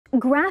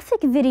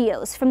Graphic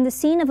videos from the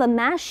scene of a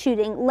mass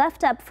shooting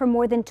left up for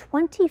more than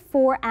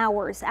 24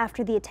 hours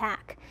after the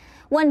attack.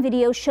 One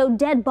video showed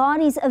dead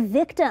bodies of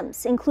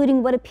victims,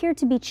 including what appeared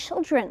to be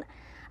children.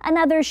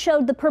 Another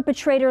showed the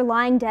perpetrator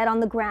lying dead on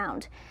the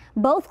ground.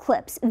 Both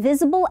clips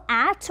visible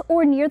at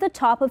or near the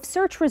top of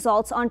search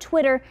results on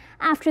Twitter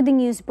after the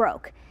news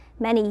broke.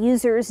 Many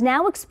users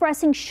now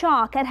expressing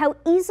shock at how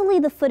easily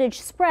the footage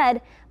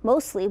spread,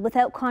 mostly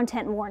without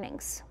content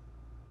warnings.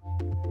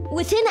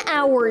 Within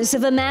hours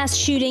of a mass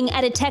shooting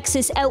at a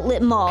Texas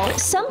outlet mall,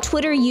 some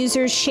Twitter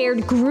users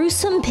shared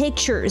gruesome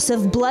pictures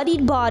of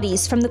bloodied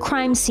bodies from the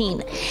crime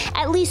scene.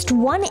 At least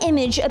one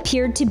image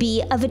appeared to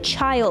be of a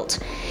child.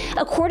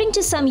 According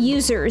to some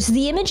users,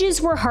 the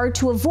images were hard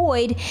to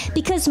avoid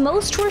because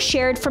most were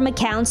shared from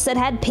accounts that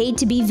had paid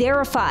to be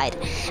verified,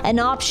 an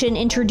option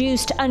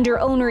introduced under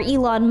owner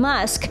Elon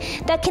Musk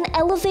that can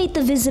elevate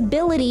the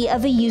visibility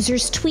of a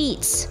user's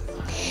tweets.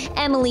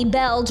 Emily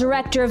Bell,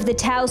 director of the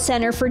Tao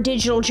Center for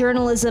Digital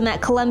Journalism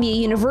at Columbia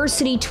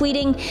University,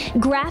 tweeting,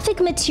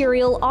 "Graphic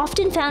material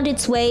often found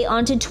its way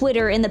onto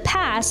Twitter in the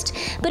past,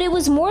 but it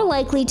was more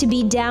likely to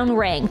be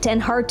downranked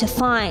and hard to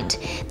find.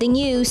 The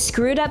new,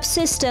 screwed-up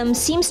system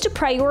seems to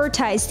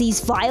prioritize these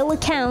vile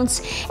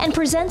accounts and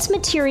presents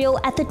material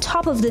at the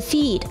top of the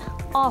feed.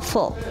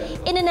 Awful."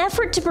 In an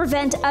effort to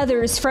prevent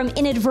others from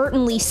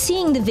inadvertently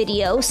seeing the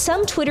video,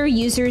 some Twitter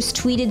users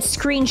tweeted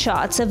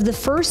screenshots of the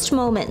first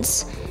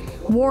moments,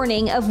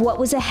 warning of what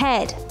was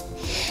ahead.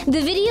 The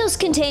videos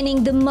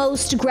containing the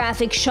most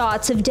graphic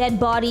shots of dead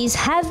bodies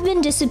have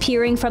been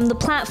disappearing from the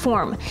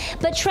platform,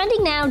 but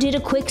Trending Now did a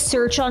quick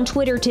search on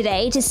Twitter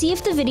today to see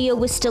if the video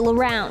was still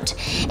around,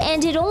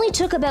 and it only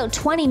took about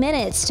 20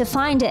 minutes to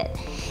find it.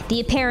 The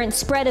apparent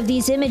spread of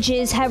these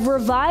images have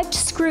revived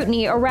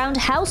scrutiny around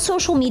how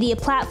social media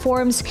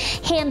platforms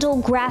handle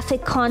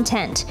graphic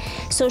content.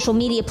 Social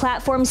media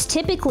platforms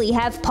typically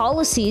have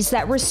policies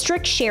that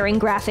restrict sharing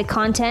graphic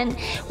content,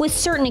 with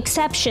certain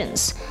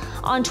exceptions.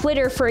 On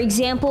Twitter, for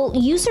example,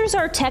 users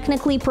are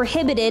technically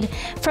prohibited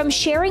from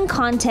sharing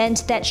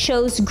content that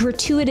shows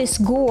gratuitous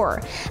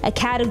gore, a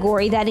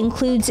category that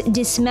includes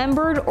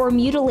dismembered or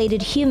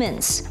mutilated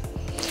humans.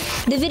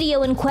 The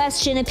video in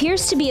question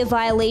appears to be a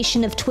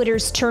violation of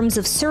Twitter's terms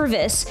of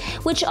service,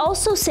 which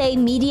also say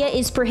media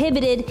is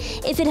prohibited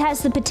if it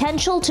has the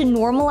potential to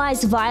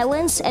normalize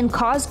violence and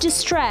cause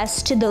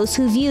distress to those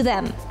who view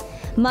them.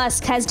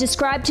 Musk has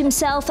described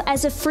himself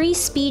as a free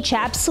speech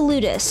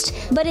absolutist,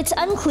 but it's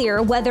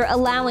unclear whether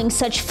allowing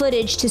such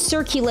footage to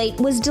circulate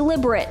was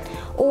deliberate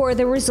or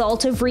the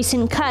result of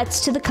recent cuts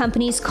to the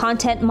company's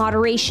content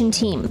moderation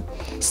team.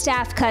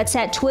 Staff cuts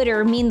at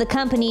Twitter mean the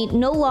company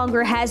no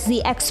longer has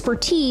the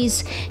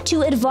expertise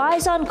to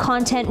advise on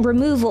content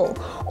removal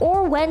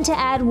or when to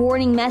add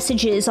warning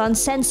messages on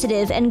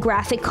sensitive and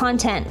graphic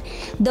content,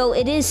 though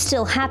it is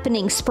still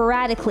happening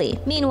sporadically.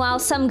 Meanwhile,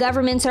 some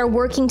governments are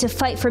working to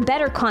fight for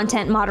better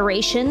content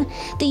moderation.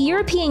 The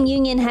European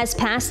Union has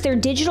passed their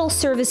Digital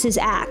Services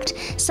Act,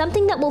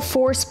 something that will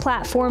force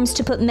platforms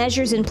to put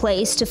measures in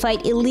place to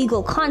fight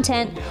illegal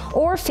content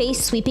or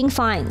face sweeping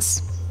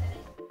fines.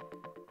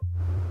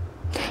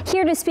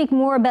 Here to speak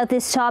more about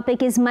this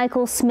topic is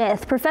Michael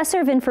Smith, Professor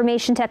of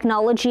Information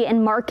Technology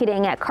and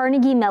Marketing at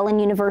Carnegie Mellon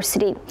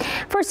University.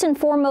 First and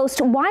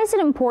foremost, why is it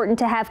important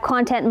to have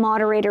content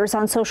moderators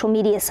on social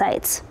media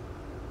sites?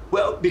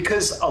 Well,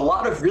 because a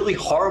lot of really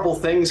horrible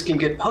things can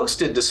get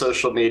posted to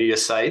social media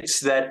sites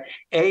that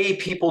A,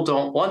 people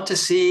don't want to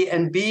see,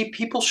 and B,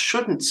 people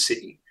shouldn't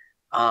see.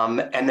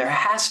 And there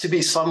has to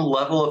be some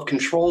level of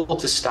control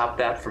to stop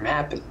that from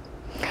happening.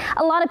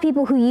 A lot of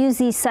people who use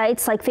these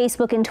sites like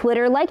Facebook and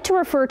Twitter like to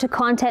refer to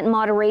content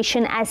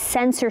moderation as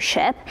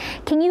censorship.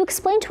 Can you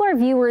explain to our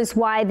viewers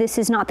why this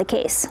is not the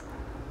case?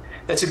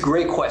 That's a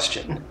great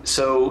question.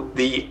 So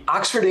the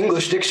Oxford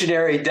English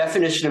Dictionary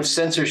definition of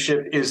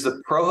censorship is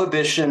the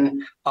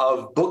prohibition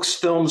of books,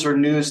 films, or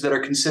news that are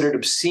considered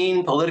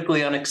obscene,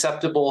 politically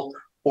unacceptable,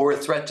 or a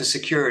threat to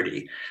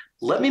security.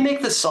 Let me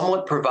make the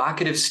somewhat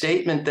provocative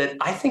statement that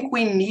I think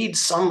we need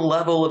some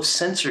level of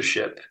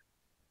censorship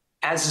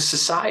as a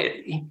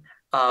society.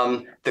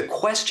 The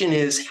question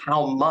is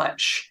how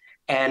much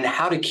and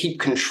how to keep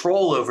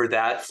control over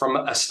that from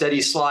a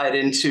steady slide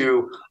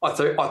into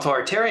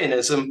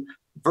authoritarianism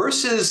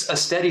versus a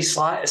steady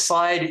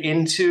slide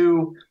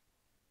into,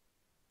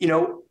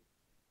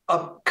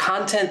 a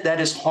content that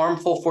is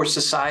harmful for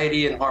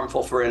society and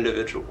harmful for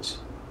individuals.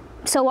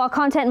 So while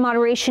content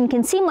moderation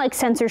can seem like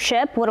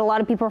censorship, what a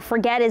lot of people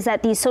forget is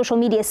that these social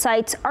media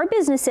sites are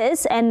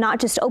businesses and not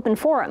just open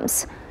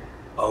forums.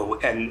 Oh,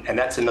 and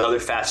that's another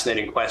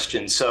fascinating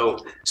question. So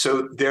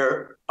there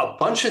are a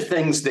bunch of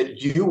things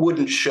that you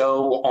wouldn't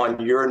show on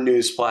your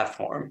news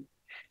platform.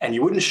 And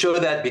you wouldn't show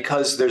that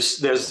because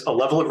there's a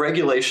level of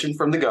regulation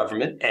from the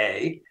government,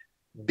 A.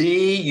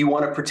 B, you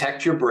want to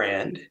protect your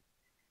brand.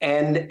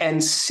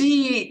 And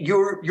C,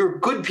 you're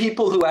good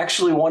people who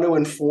actually want to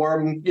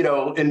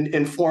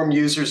inform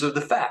users of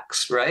the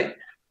facts, right?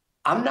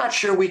 I'm not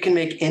sure we can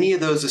make any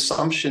of those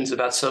assumptions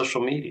about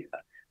social media.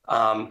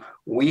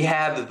 We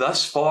have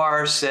thus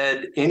far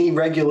said any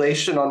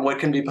regulation on what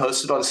can be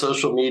posted on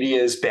social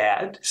media is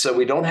bad, so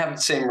we don't have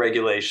the same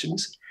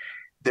regulations.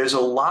 There's a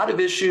lot of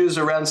issues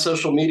around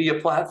social media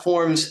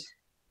platforms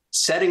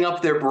setting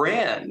up their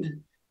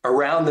brand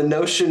around the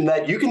notion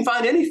that you can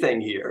find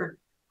anything here.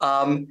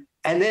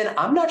 And then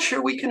I'm not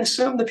sure we can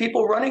assume the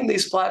people running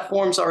these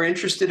platforms are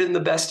interested in the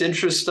best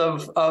interest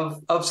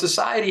of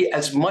society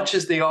as much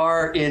as they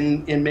are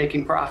in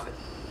making profit.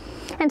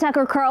 And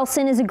Tucker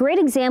Carlson is a great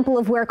example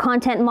of where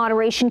content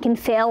moderation can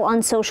fail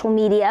on social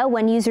media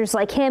when users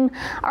like him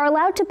are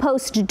allowed to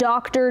post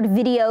doctored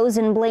videos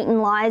and blatant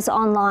lies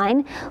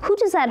online. Who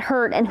does that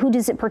hurt and who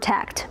does it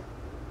protect?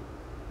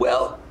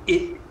 Well,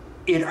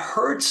 it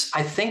hurts,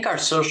 I think, our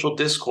social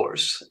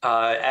discourse.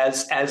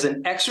 As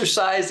an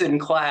exercise in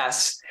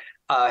class,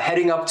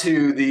 heading up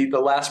to the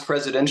last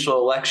presidential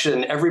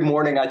election, every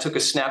morning I took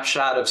a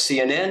snapshot of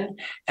CNN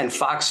and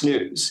Fox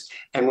News.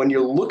 And when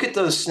you look at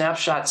those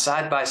snapshots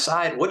side by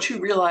side, what you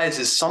realize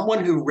is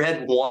someone who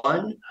read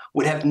one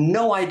would have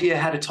no idea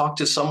how to talk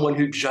to someone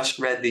who just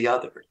read the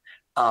other.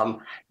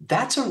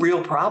 That's a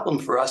real problem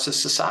for us as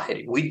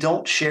society. We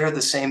don't share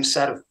the same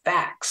set of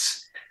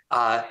facts.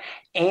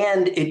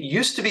 And it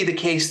used to be the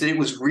case that it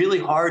was really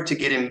hard to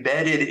get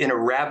embedded in a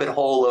rabbit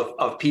hole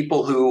of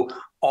people who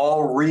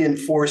all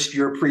reinforced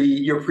your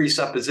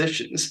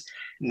presuppositions.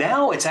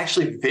 Now it's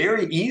actually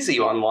very easy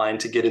online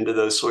to get into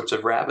those sorts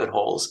of rabbit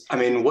holes. I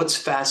mean, what's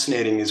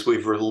fascinating is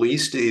we've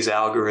released these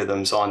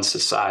algorithms on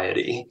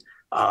society,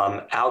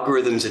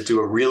 algorithms that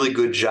do a really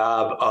good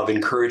job of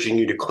encouraging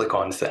you to click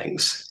on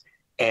things.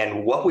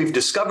 And what we've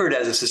discovered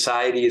as a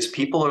society is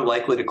people are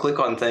likely to click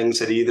on things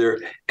that either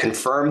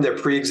confirm their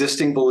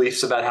pre-existing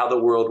beliefs about how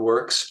the world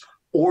works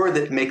or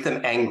that make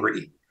them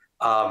angry.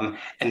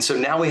 And so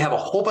now we have a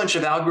whole bunch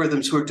of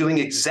algorithms who are doing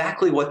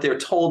exactly what they're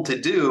told to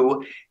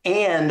do.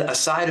 And a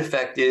side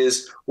effect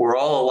is we're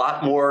all a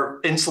lot more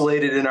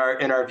insulated in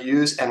our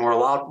views, and we're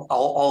all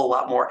a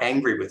lot more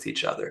angry with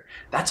each other.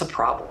 That's a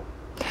problem.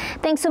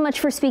 Thanks so much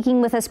for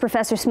speaking with us,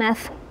 Professor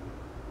Smith.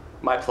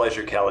 My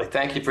pleasure, Kelly.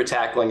 Thank you for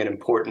tackling an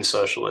important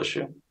social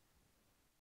issue.